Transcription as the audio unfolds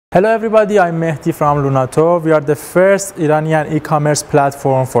Hello everybody, I'm Mehdi from Lunato. We are the first Iranian e-commerce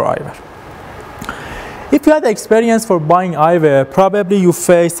platform for eyewear. If you had the experience for buying eyewear, probably you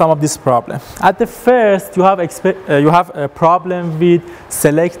face some of this problem. At the first, you have a problem with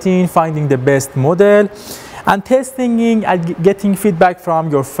selecting, finding the best model, and testing and getting feedback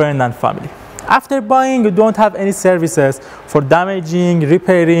from your friend and family. After buying, you don't have any services for damaging,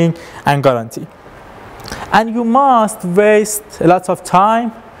 repairing, and guarantee. And you must waste a lot of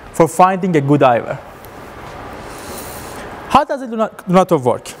time for finding a good eyewear. How does Lunato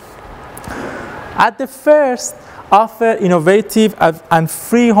work? At the first, offer innovative and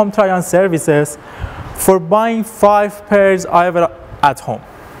free home try-on services for buying 5 pairs eyewear at home.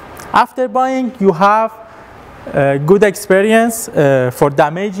 After buying, you have a good experience for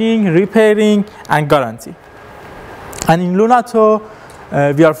damaging, repairing, and guarantee. And in Lunato,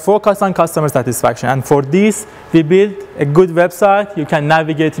 we are focused on customer satisfaction, and for this we build a good website. You can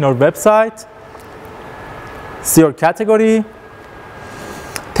navigate in our website, see your category,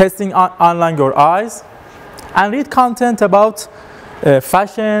 testing online your eyes, and read content about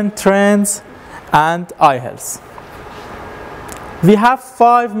fashion, trends, and eye health. We have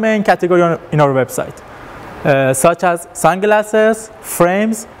 5 main categories in our website, such as sunglasses,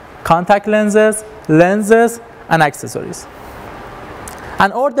 frames, contact lenses, and accessories.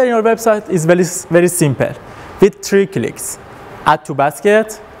 And order in our website is very simple. With 3 clicks, add to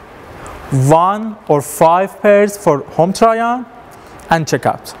basket, 1 or 5 pairs for home try-on, and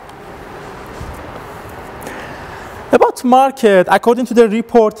checkout. About market, according to the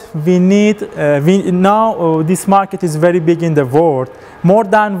report, this market is very big in the world, more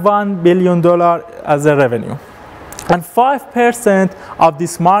than $1 billion as a revenue. And 5% of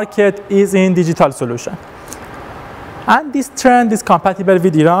this market is in digital solution. And this trend is compatible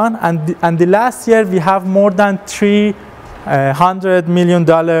with Iran, and the last year we have more than $300 million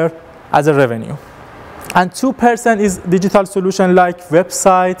as a revenue. And 2% is digital solution like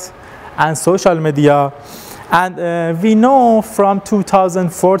websites and social media. And we know from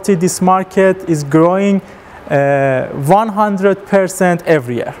 2040 this market is growing 100%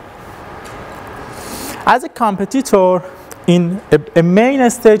 every year. As a competitor, in a main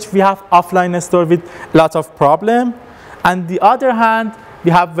stage we have offline store with lots of problems. And the other hand,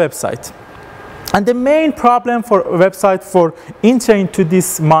 we have website. And the main problem for website for entering to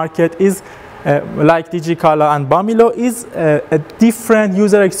this market is, like Digicala and Bamilo, is a different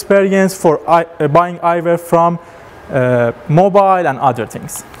user experience for buying eyewear from mobile and other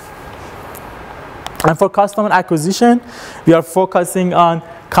things. And for customer acquisition, we are focusing on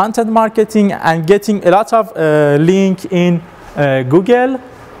content marketing and getting a lot of link in Google.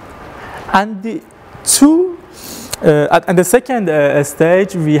 And the the second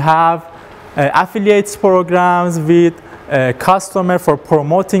stage, we have affiliates programs with customer for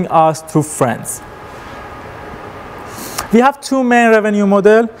promoting us to friends. We have 2 main revenue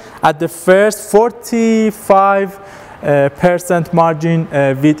models. At the first, 45% margin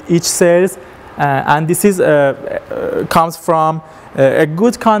with each sales, and this is comes from a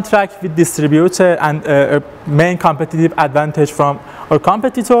good contract with distributor and a main competitive advantage from our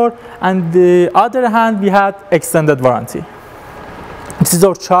competitor. And the other hand, we had extended warranty. This is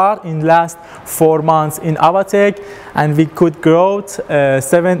our chart in last 4 months in Avatech, and we could grow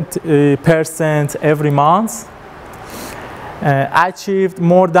 70% every month. Achieved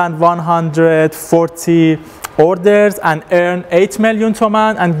more than 140 orders and earned 8 million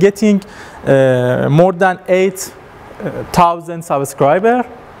toman and getting more than 8,000 subscribers.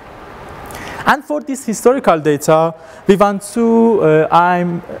 And for this historical data, we want to,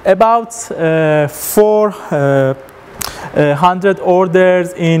 I'm about 400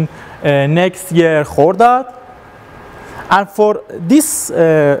 orders in next year Khordad. And for this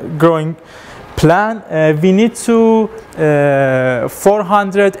growing plan, we need to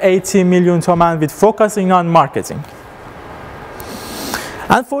 480 million toman with focusing on marketing.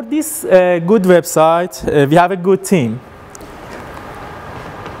 And for this good website, we have a good team.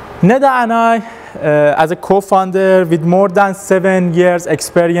 Neda and I, as a co-founder with more than 7 years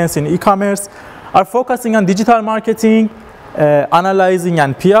experience in e-commerce, are focusing on digital marketing, analyzing,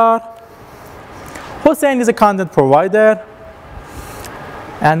 and PR. Hossein is a content provider,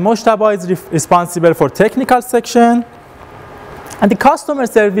 and Moshtaba is responsible for technical section. And the customer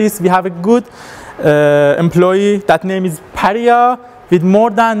service, we have a good employee, that name is Paria, with more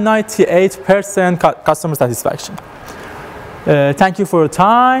than 98% customer satisfaction. Thank you for your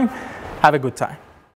time. Have a good time.